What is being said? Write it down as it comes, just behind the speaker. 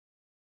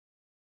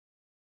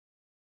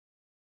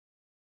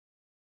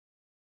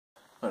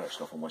Hi there,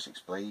 stuff on Wessex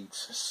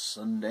Blades. It's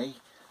Sunday.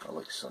 I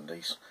like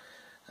Sundays.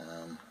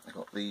 I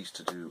got these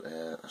to do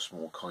a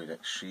small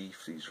kydex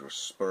sheath. These are a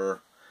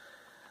Spur.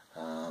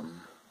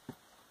 And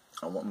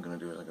what I'm going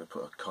to do is I'm going to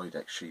put a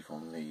kydex sheath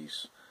on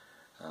these.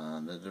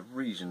 The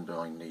reason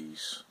behind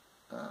these,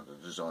 the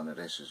design of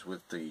this, is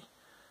with the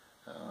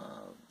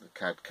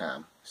CAD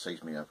cam, it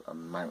saves me a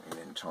mountain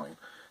in time.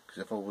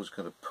 Because if I was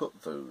going to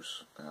put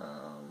those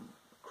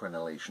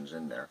crenellations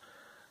in there,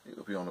 it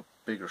would be on a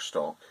bigger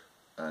stock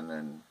and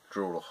then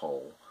drill a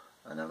hole,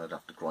 and then I'd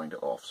have to grind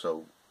it off.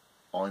 So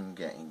I'm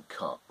getting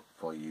cut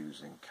by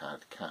using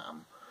CAD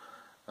cam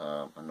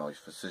a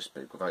knife that's this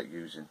big without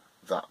using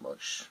that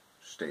much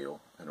steel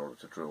in order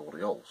to drill all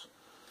the holes.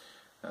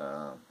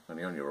 And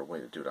the only other way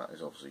to do that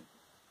is obviously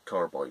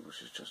carbide,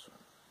 which is just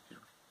you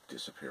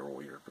disappear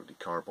all your bloody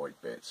carbide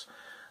bits.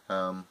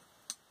 And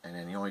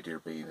then the idea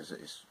being is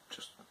that it's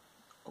just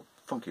a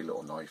funky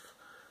little knife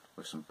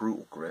with some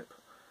brutal grip.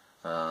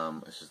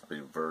 This is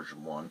the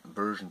version 1.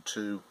 Version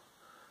 2,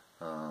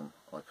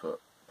 I put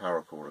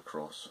paracord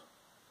across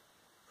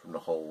from the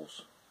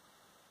holes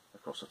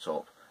across the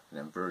top, and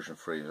then version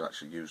 3 is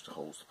actually used the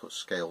holes to put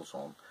scales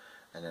on.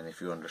 And then if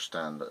you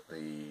understand that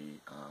the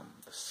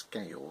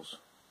scales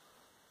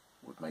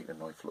would make the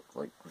knife look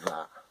like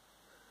that,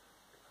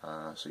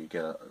 so you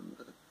get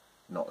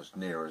not as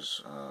near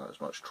as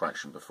much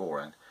traction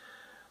beforehand.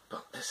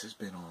 But this has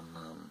been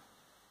on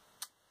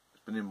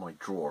it's been in my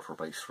drawer for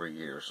about 3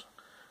 years.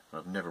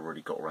 I've never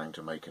really got around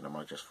to making them.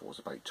 I just thought it was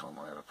about time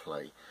I had a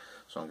play.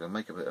 So I'm going to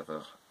make a bit of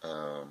a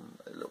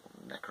little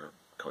necker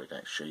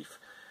kydex sheath.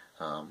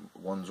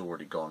 One's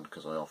already gone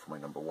because I offer my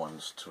number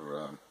ones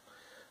to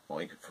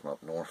Mike from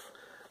up north.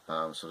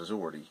 So there's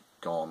already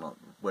gone.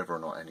 Whether or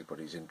not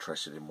anybody's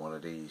interested in one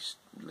of these,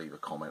 leave a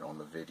comment on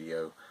the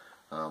video.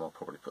 I'll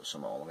probably put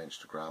some on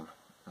Instagram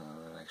in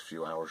the next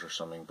few hours or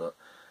something. But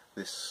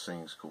this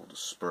thing's called the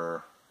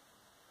Spur.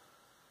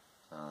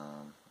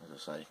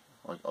 As I say,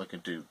 I can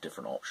do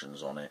different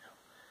options on it.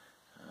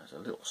 It's a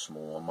little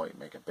small. I might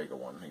make a bigger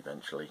one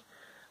eventually.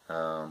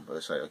 But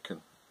as I say,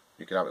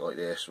 you could have it like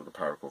this with the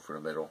paracord through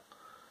the middle.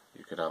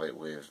 You could have it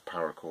with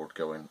paracord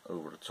going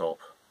over the top,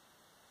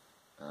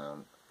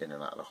 in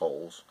and out of the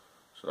holes.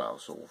 So that'll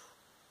sort of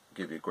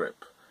give you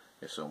grip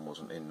if someone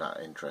wasn't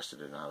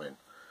interested in having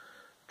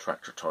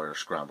tractor tire,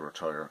 scrambler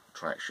tire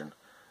traction.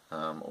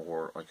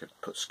 Or I could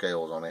put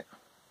scales on it,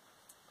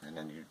 and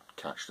then you'd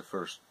catch the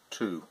first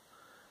 2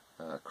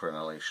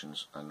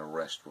 crenellations, and the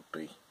rest would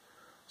be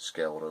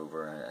scaled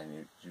over,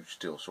 and you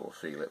still sort of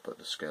feel it, but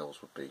the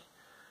scales would be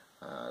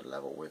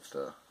level with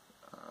the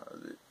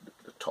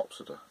tops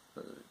of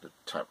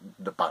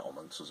the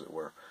battlements, as it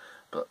were.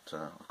 But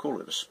I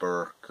call it a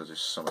Spur because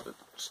it's some of it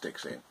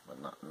sticks in,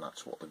 and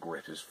that's what the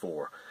grit is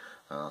for.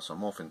 So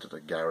I'm off into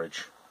the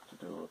garage to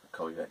do a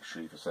kydex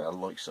sheath. I say I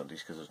like Sundays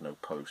because there's no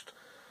post,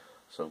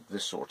 so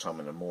this sort of time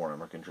in the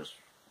morning I can just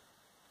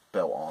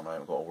belt on. I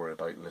haven't got to worry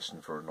about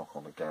listening for a knock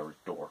on the garage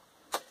door.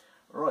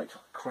 Right,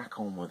 crack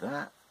on with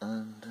that,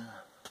 and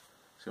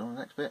see you on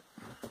the next bit.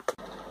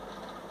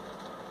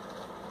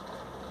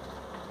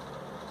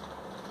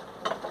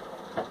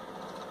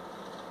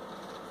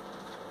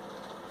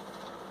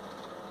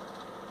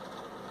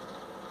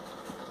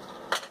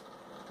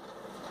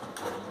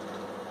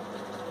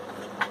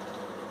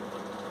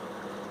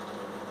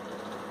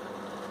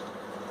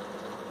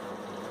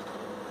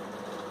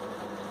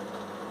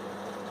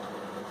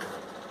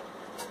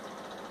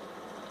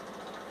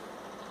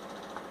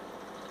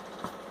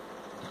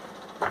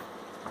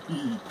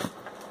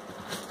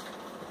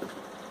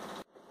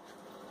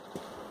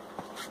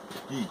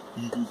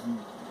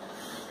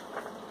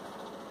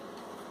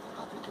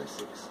 Happy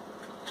Wessex.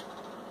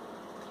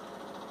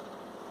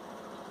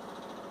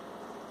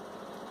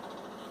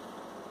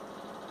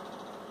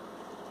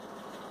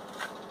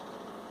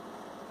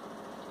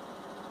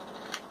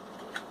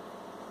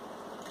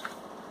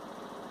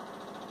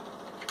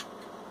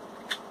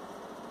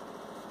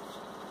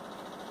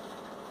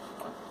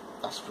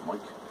 That's for Mike.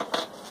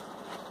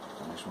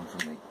 And this one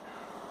for me.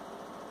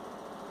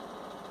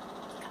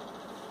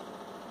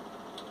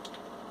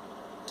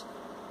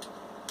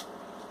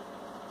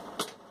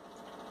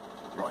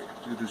 Right,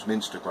 I'm going to do some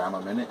Instagram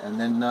a minute, and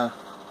then I've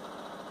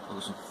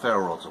got some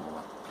ferro rods I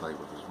want to play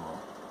with as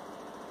well.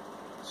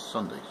 It's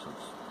Sunday, so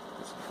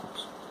it's some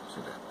folks. See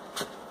you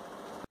there.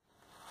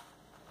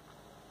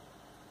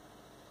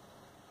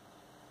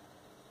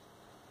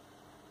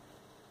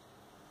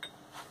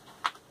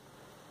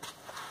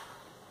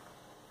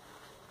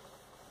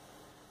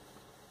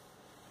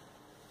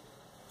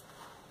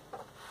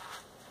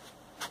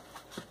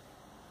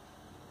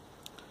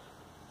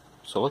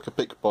 So like a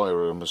pick by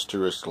a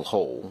mysterious little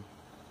hole,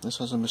 this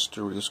has a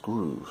mysterious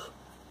groove.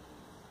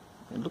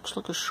 It looks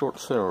like a short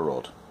ferro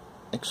rod.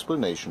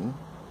 Explanation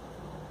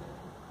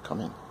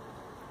coming.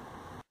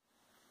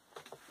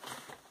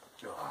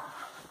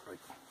 Right.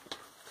 I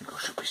think I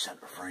should be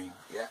centre frame.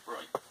 Yeah,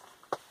 right.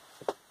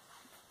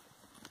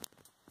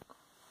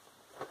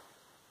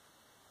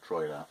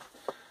 Try that.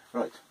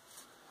 Right.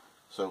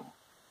 So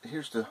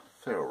here's the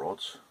ferro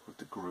rods with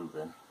the groove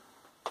in.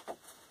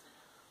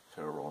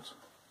 ferro rods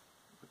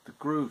with the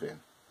groove in.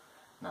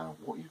 Now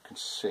what you can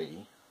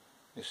see,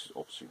 this is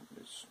obviously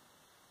it's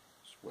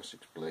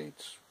Wessex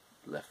blades,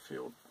 left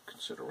field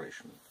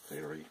consideration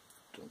theory,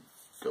 don't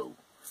go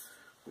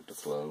with the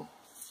flow,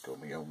 go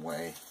my own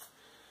way.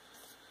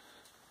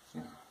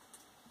 Yeah.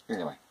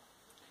 Anyway,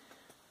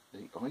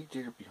 the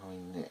idea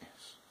behind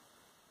this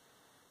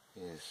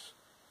is,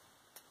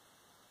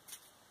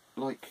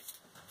 like,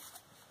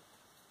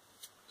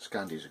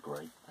 Scandies are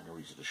great and they're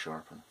easy to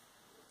sharpen,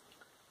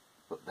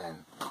 but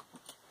then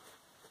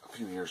a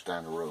few years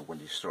down the road, when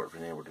you start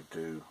being able to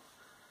do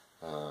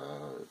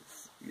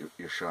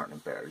your sharpening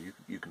better,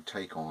 you can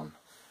take on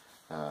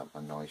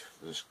a knife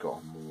that's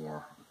got a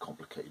more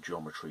complicated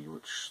geometry,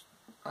 which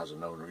as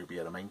an owner you'll be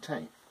able to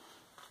maintain.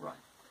 Right.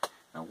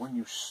 Now when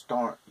you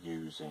start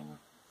using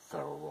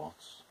ferro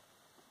rods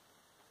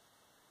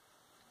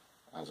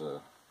as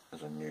a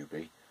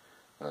newbie,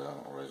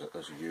 or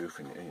as a youth,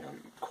 and you know,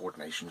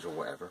 coordinations or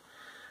whatever,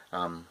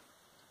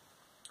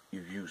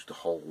 you use the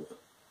whole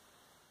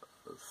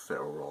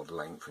ferro rod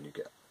length and you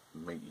get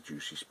meaty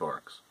juicy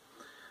sparks.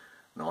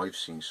 Now I've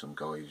seen some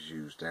guys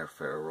use their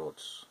ferro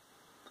rods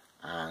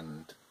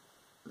and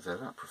they're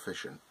that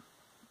proficient,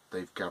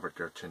 they've gathered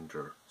their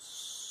tinder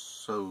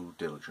so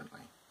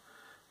diligently,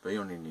 they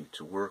only need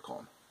to work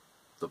on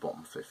the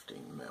bottom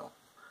 15mm,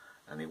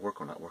 and they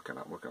work on that,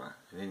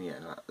 and in the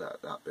end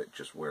that bit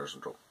just wears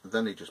and drops.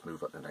 Then they just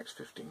move up the next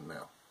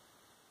 15mm.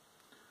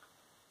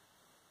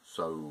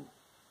 So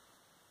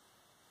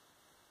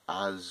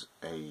as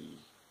a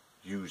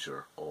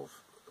user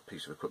of a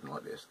piece of equipment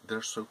like this,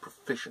 they're so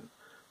proficient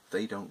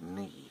they don't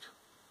need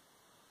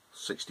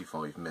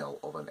 65mm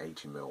of an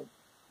 80mm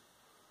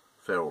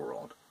ferro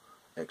rod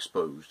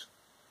exposed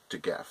to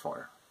get a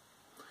fire.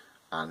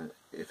 And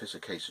if it's a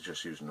case of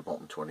just using the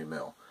bottom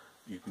 20mm,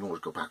 you can always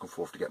go back and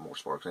forth to get more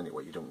sparks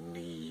anyway. You don't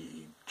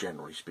need,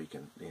 generally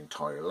speaking, the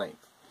entire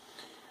length.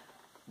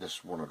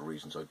 That's one of the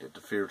reasons I did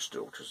the feared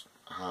steel, which is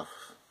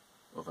half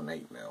of an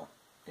 8mm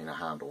in a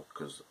handle,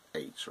 because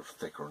 8s are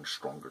thicker and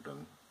stronger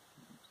than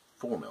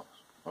 4mm.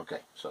 Okay,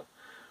 so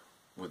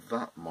with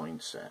that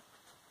mindset,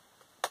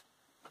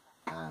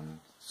 and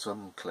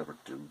some clever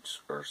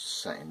dudes are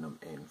setting them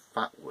in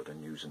fat wood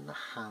and using the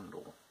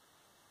handle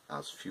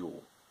as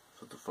fuel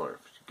for the fire,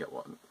 if you get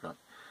what I mean, right?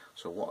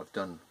 So what I've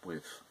done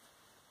with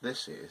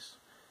this is,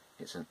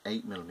 it's an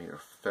 8mm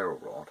ferro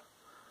rod,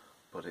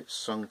 but it's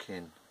sunk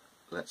in,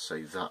 let's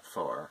say, that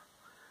far,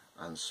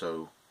 and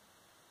so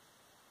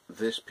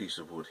this piece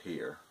of wood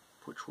here,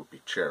 which would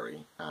be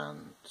cherry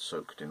and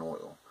soaked in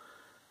oil,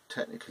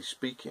 technically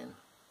speaking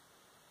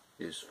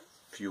is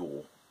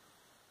fuel.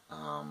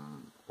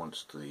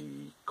 Once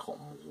the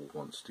cotton wool,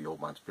 once the old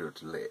man's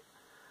beard's lit,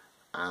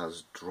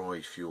 as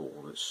dry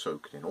fuel that's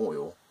soaked in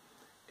oil,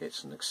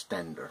 it's an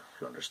extender,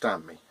 if you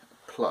understand me.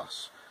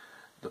 Plus,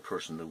 the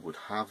person who would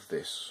have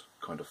this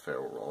kind of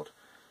ferro rod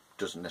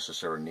doesn't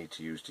necessarily need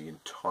to use the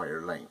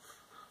entire length.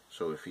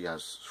 So if he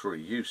has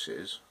 3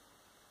 uses,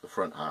 the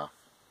front half,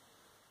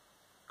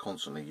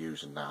 constantly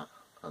using that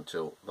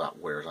until that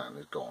wears out and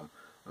is gone,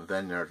 and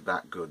then they're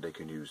that good they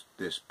can use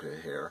this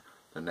bit here,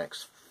 the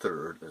next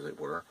third as it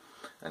were,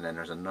 and then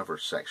there's another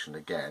section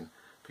again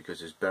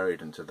because it's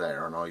buried into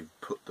there, and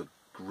I've put the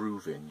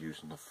groove in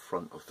using the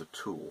front of the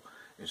tool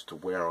as to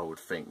where I would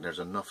think there's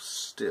enough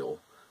still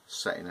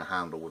setting a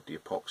handle with the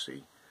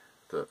epoxy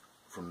that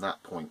from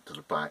that point to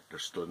the back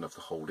there's still enough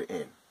to hold it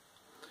in.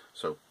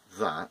 So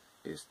that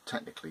is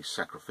technically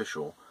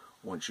sacrificial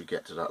once you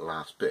get to that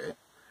last bit,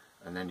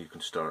 and then you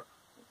can start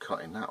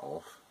cutting that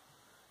off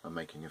and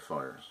making your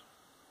fires.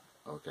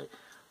 Okay,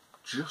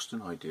 just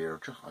an idea.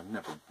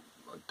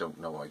 I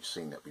don't know, I've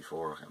seen it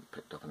before, I haven't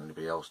picked up on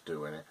anybody else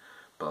doing it,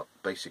 but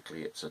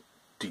basically it's a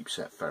deep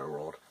set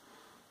ferro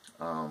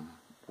rod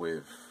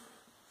with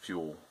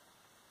fuel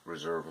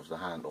reserve of the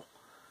handle.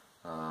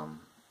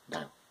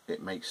 Now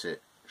it makes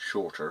it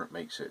shorter, it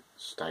makes it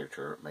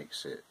stouter, it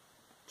makes it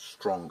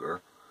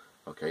stronger.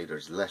 Okay,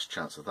 there's less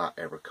chance of that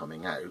ever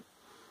coming out.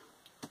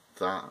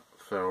 That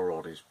ferro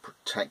rod is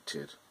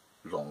protected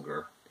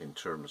longer in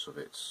terms of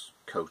its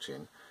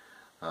coating,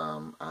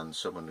 and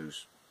someone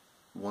who's,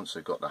 once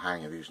they've got the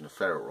hang of using a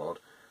ferro rod,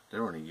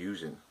 they're only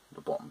using the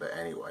bottom bit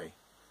anyway.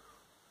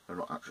 They're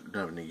not actually,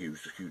 they're only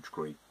used a huge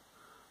great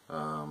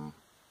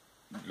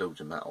loads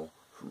of metal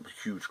from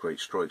huge great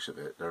strikes of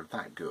it. They're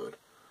that good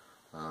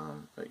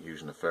at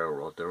using a ferro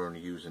rod, they're only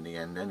using the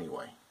end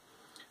anyway.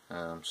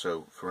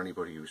 So for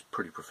anybody who's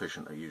pretty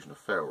proficient at using a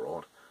ferro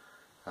rod,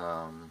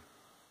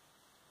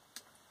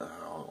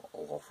 I'll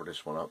offer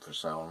this one up for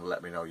sale and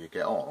let me know you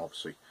get on.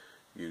 Obviously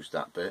use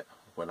that bit,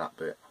 when that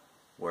bit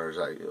wears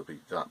out it'll be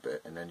that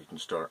bit, and then you can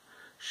start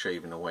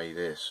shaving away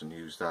this and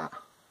use that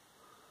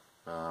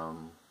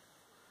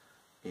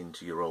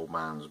into your old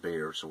man's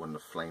beard, so when the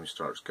flame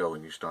starts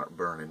going you start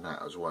burning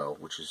that as well,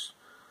 which is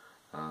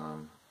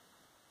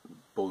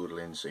boiled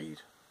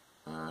linseed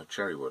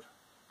cherry wood,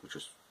 which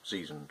is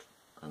seasoned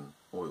and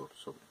oiled,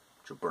 so it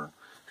should burn,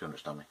 if you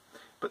understand me.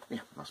 But yeah,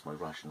 that's my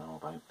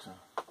rationale about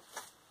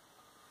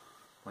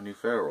my new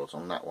ferro rods.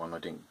 On that one I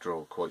didn't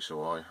drill quite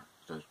so high,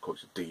 quite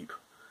so deep,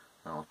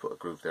 I'll put a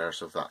groove there,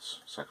 so if that's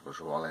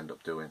sacrificial, I'll end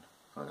up doing,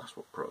 and that's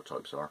what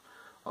prototypes are,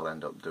 I'll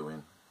end up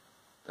doing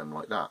them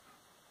like that.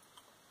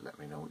 Let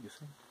me know what you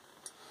think.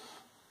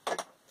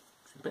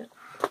 See you in a bit.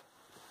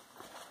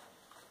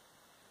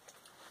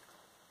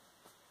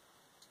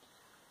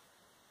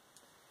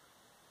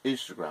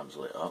 Instagram's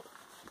lit up.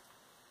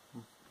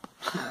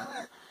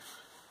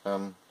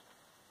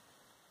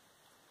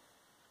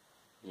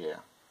 Yeah.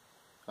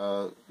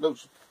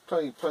 Loads,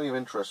 plenty of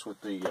interest with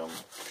the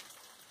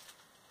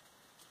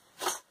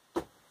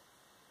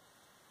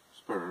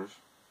Spurs.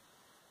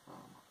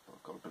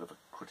 I've got a bit of a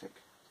critic.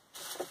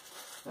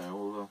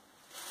 We'll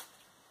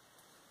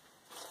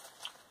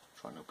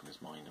try and open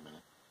his mind a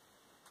minute.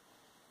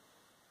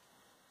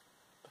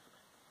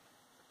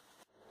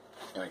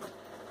 Anyway,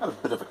 had a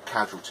bit of a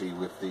casualty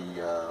with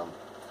the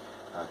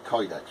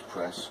Kydex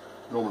press.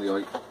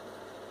 Normally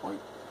I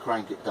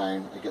crank it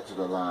down to get to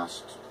the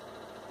last,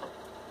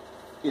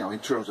 you know, in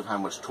terms of how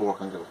much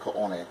torque I'm going to put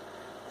on it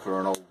for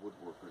an old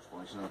woodworker's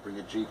vice, and I bring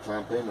a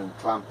G-clamp in and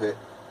clamp it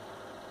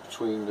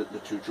between the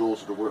two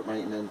jaws of the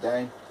workmate and then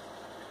down,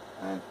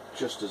 and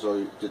just as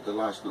I did the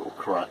last little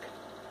crack,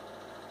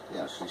 it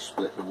actually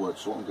split the wood.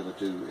 So what I'm going to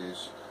do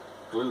is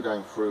glue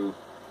down through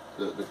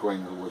the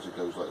grain of the wood as it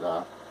goes like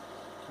that,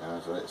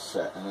 so it's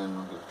set, and then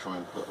I'm going to try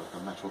and put like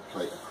a metal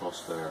plate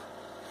across there.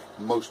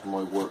 Most of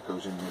my work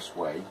goes in this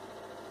way,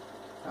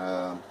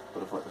 but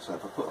if, like I said,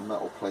 if I put a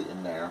metal plate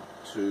in there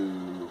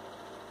to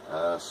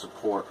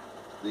support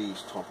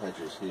these top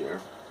edges here,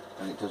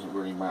 then it doesn't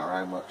really matter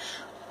how much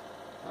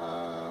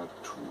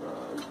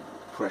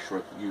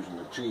pressure I use in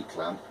the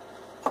G-clamp,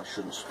 I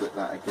shouldn't split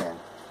that again,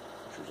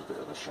 which was a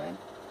bit of a shame.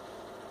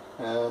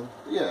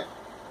 Yeah,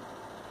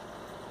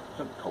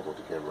 something cobbled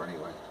together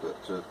anyway, but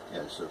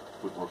yeah, it's a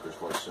woodworker's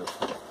voice. So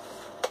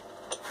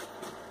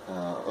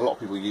a lot of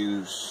people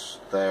use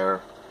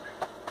their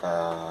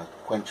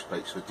quench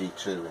plates for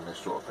D2 and this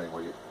sort of thing,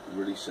 where you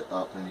release it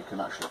up and you can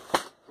actually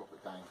drop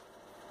it down,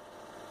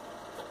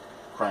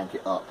 crank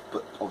it up,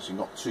 but obviously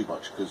not too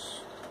much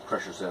because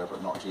pressure's there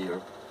but not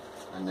here.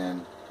 And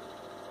then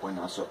when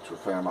that's up to a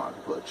fair amount, I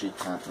can put a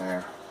G-clamp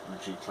there, and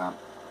a G-clamp,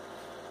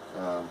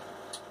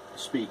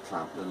 speed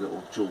clamp, the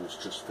little jewels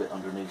just fit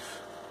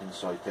underneath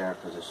inside there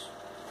because it's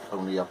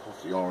only up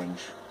off the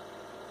orange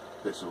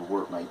bits of a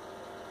workmate,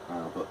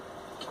 but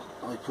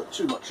I put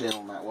too much in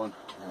on that one,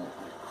 I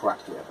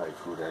cracked it about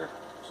through there,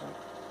 so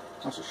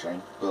that's a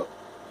shame, but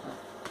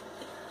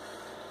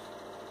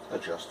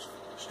adjust.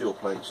 Steel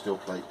plate,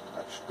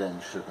 that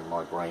then should, in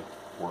my brain,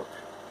 work.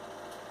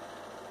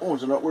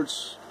 Onwards and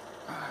upwards,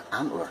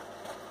 antler.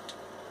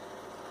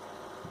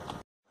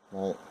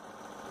 Right.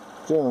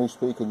 Generally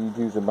speaking, you'd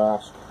use a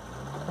mask,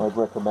 I'd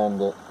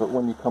recommend it, but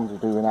when you come to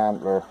do an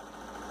antler,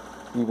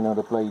 even though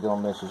the blade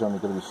on this is only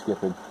going to be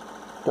skipping,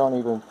 don't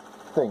even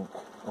think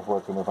of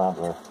working with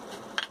antler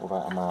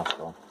without a mask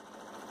on.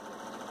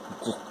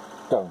 Just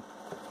don't.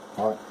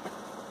 Right.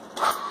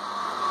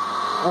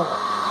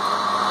 Right.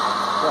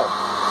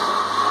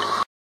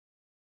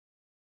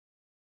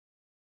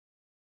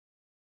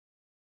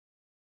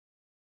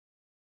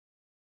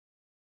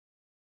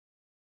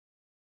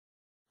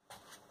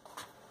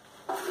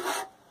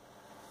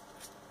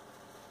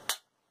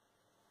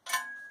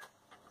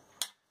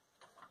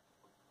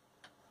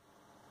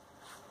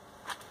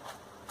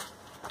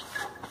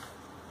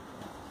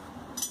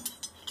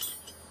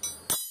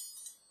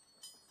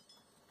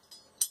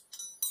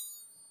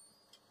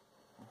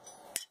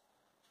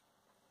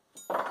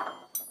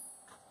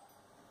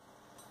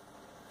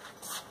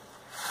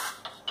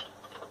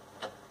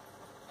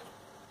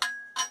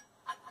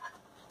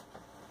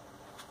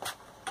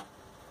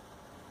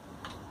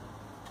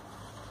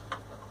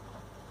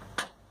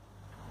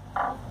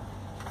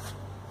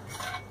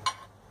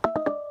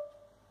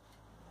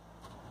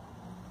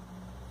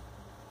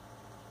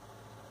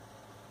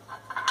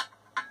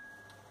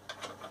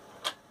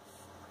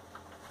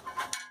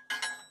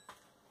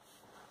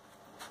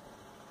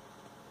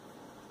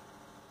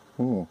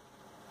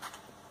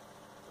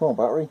 Come on,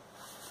 battery.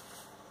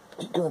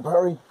 Keep going,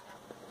 battery.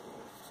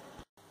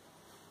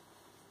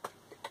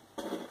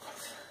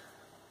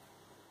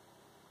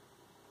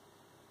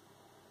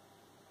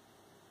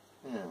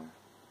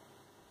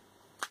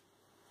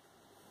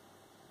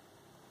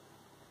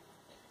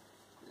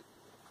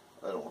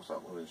 I don't want that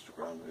on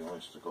Instagram, to be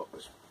honest. I got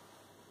this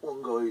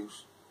one guy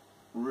who's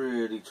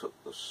really took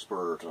the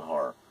Spur to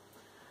heart,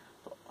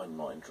 but I'm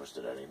not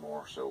interested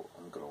anymore, so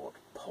I'm going to watch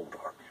Pole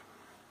Dark.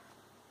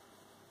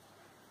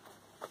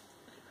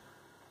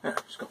 Yeah,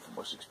 just got from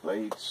Wessex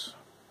blades,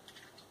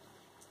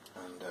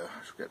 and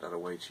I should get that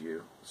away to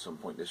you at some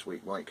point this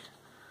week, Mike.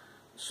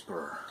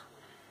 Spur.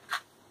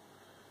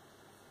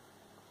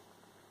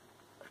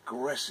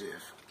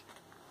 Aggressive.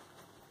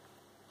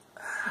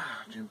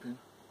 Jumping.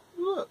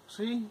 Look,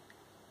 see?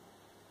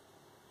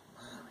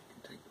 Man, we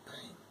can take the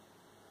pain.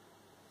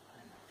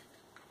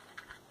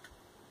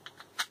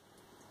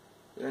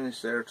 Then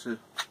it's there to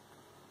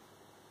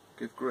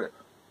give grip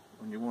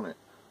when you want it.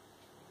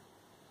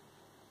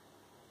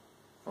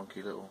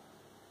 Funky little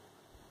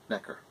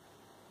necker.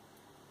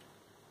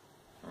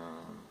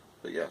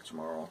 But yeah,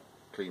 tomorrow I'll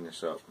clean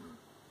this up and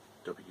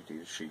WD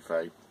the sheath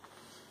out.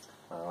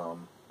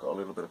 Got a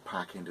little bit of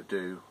packing to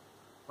do.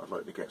 I'd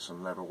like to get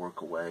some leather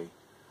work away.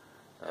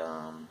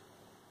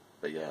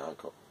 But yeah, I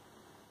got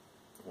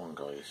one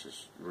guy who's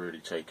just really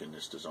taken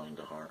this design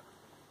to heart.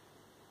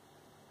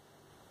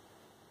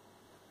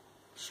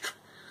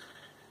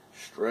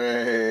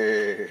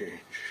 Strange.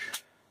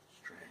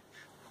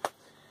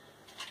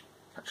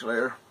 Catch you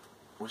later.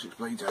 Wessex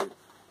blades out.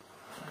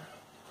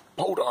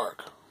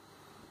 Dark.